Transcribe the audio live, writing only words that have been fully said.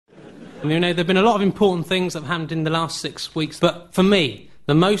You know, there have been a lot of important things that have happened in the last 6 weeks, but for me,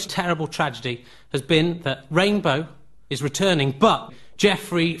 the most terrible tragedy has been that Rainbow is returning, but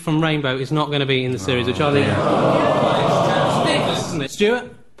Geoffrey from Rainbow is not going to be in the series, which I think... It's ridiculous, isn't it?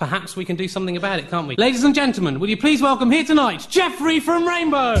 Stewart, perhaps we can do something about it, can't we? Ladies and gentlemen, will you please welcome here tonight, Geoffrey from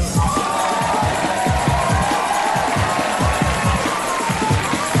Rainbow!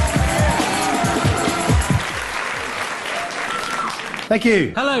 Thank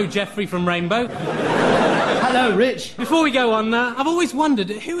you. Hello, Geoffrey from Rainbow. Hello, Rich. Before we go on, I've always wondered,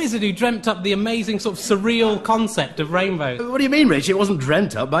 who is it who dreamt up the amazing sort of surreal concept of Rainbow? What do you mean, Rich? It wasn't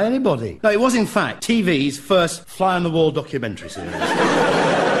dreamt up by anybody. No, it was, in fact, TV's first fly-on-the-wall documentary series.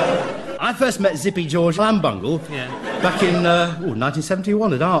 I first met Zippy George Lambungle back in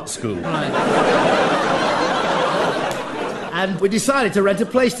 1971 at art school. Right. And we decided to rent a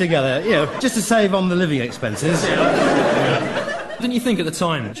place together, you know, just to save on the living expenses. Didn't you think at the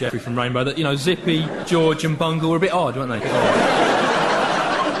time, Geoffrey from Rainbow, that, you know, Zippy, George and Bungle were a bit odd, weren't they?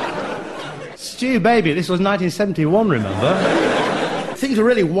 Stu, baby, this was 1971, remember? Things were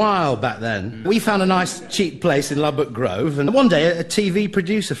really wild back then. We found a nice, cheap place in Lubbock Grove, and one day a TV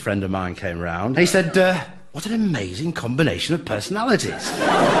producer friend of mine came round, and he said, what an amazing combination of personalities.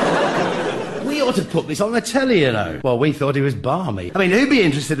 We ought to put this on the telly, you know. Well, we thought he was balmy. I mean, who'd be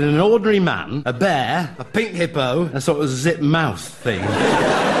interested in an ordinary man, a bear, a pink hippo, and a sort of zip mouth thing?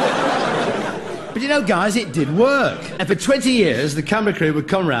 But you know, guys, it did work. And for 20 years, the camera crew would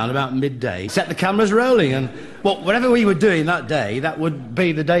come round about midday, set the cameras rolling, and, well, whatever we were doing that day, that would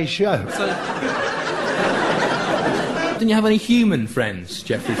be the day's show. So... Didn't you have any human friends,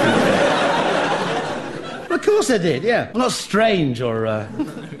 Geoffrey? Well, of course I did, yeah. Well, not strange or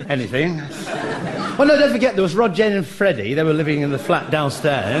anything. Well, no, don't forget, there was Rod, Jane and Freddie. They were living in the flat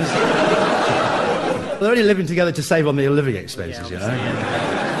downstairs. They're only living together to save on the living expenses, you know. You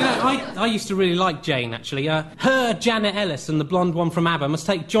know, I used to really like Jane, actually. Her, Janet Ellis, and the blonde one from ABBA must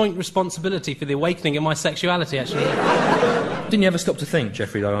take joint responsibility for the awakening of my sexuality, actually. Didn't you ever stop to think,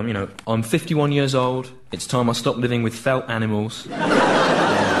 Geoffrey, though, I'm 51 years old, it's time I stopped living with felt animals,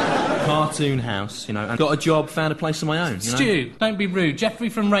 cartoon house, you know, and got a job, found a place of my own, you know? Stu, don't be rude. Geoffrey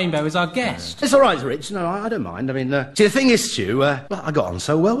from Rainbow is our guest. It's all right, Rich. No, I don't mind. I mean, see, the thing is, Stu, well, I got on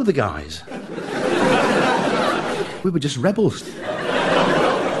so well with the guys. We were just rebels.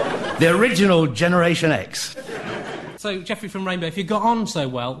 The original Generation X. So, Geoffrey from Rainbow, if you got on so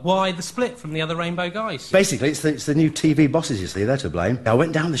well, why the split from the other Rainbow guys? Basically, it's the new TV bosses, you see, they're to blame. I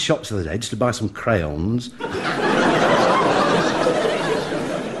went down the shops the other day just to buy some crayons.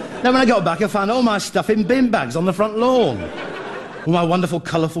 Then when I got back, I found all my stuff in bin bags on the front lawn. All my wonderful,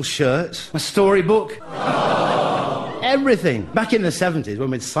 colourful shirts, my storybook. Everything. Back in the 70s,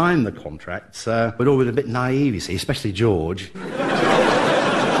 when we'd signed the contracts, we'd all been a bit naive, you see, especially George.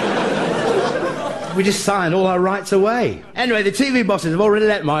 We just signed all our rights away. Anyway, the TV bosses have already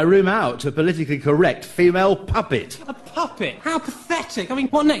let my room out to a politically correct female puppet. A puppet? How pathetic. I mean,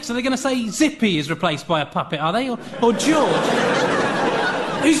 what next? Are they going to say Zippy is replaced by a puppet, are they? Or George?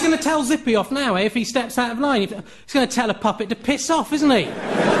 Who's going to tell Zippy off now, if he steps out of line? He's going to tell a puppet to piss off, isn't he?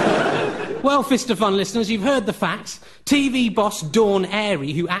 Well, Fist of Fun listeners, you've heard the facts. TV boss Dawn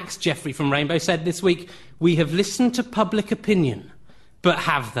Airy, who acts Geoffrey from Rainbow, said this week, "We have listened to public opinion." But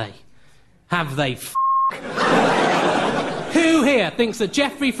have they? Have they Who here thinks that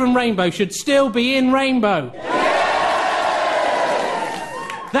Geoffrey from Rainbow should still be in Rainbow?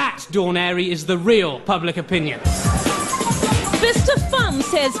 That, Dawn Airy, is the real public opinion. Mr. Fun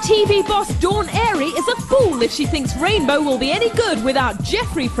says TV boss Dawn Airy is a fool if she thinks Rainbow will be any good without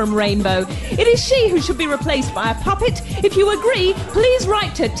Geoffrey from Rainbow. It is she who should be replaced by a puppet. If you agree, please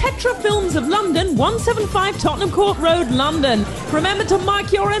write to Tetra Films of London, 175 Tottenham Court Road, London. Remember to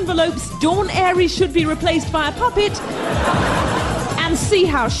mark your envelopes. Dawn Airy should be replaced by a puppet. And see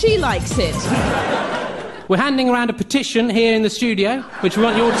how she likes it. We're handing around a petition here in the studio, which we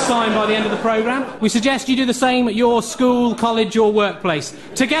want you all to sign by the end of the programme. We suggest you do the same at your school, college or workplace.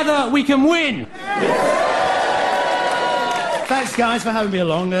 Together we can win! Thanks, guys, for having me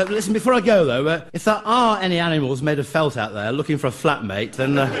along. Listen, before I go, though, if there are any animals made of felt out there looking for a flatmate,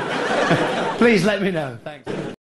 then please let me know. Thanks.